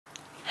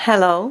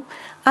Hello,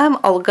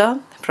 I'm Olga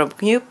from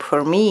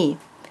Cube4me.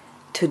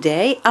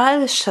 Today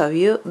I'll show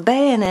you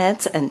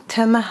Bayonets and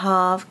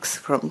Tomahawks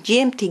from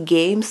GMT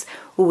games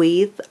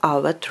with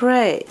our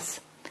trays.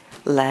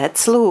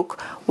 Let's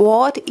look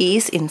what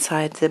is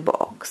inside the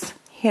box.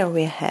 Here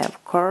we have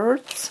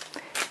cards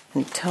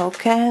and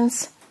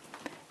tokens,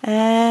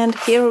 and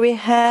here we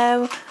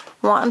have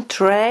one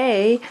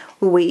tray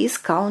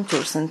with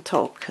counters and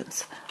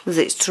tokens.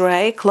 This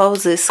tray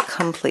closes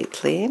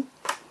completely.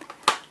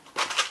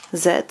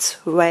 That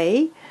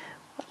way,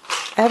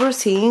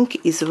 everything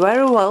is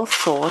very well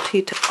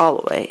sorted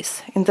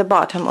always. In the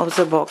bottom of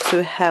the box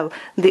we have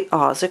the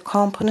other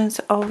components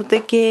of the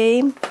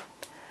game.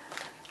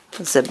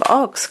 The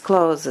box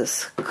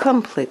closes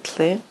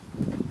completely.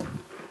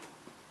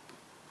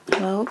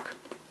 Look.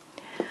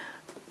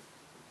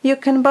 You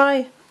can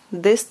buy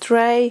this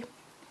tray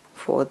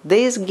for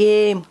this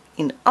game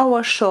in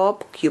our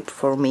shop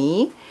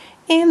Cube4me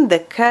in the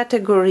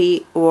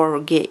category War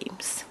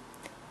Games.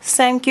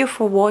 Thank you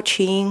for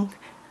watching.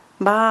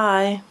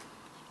 Bye.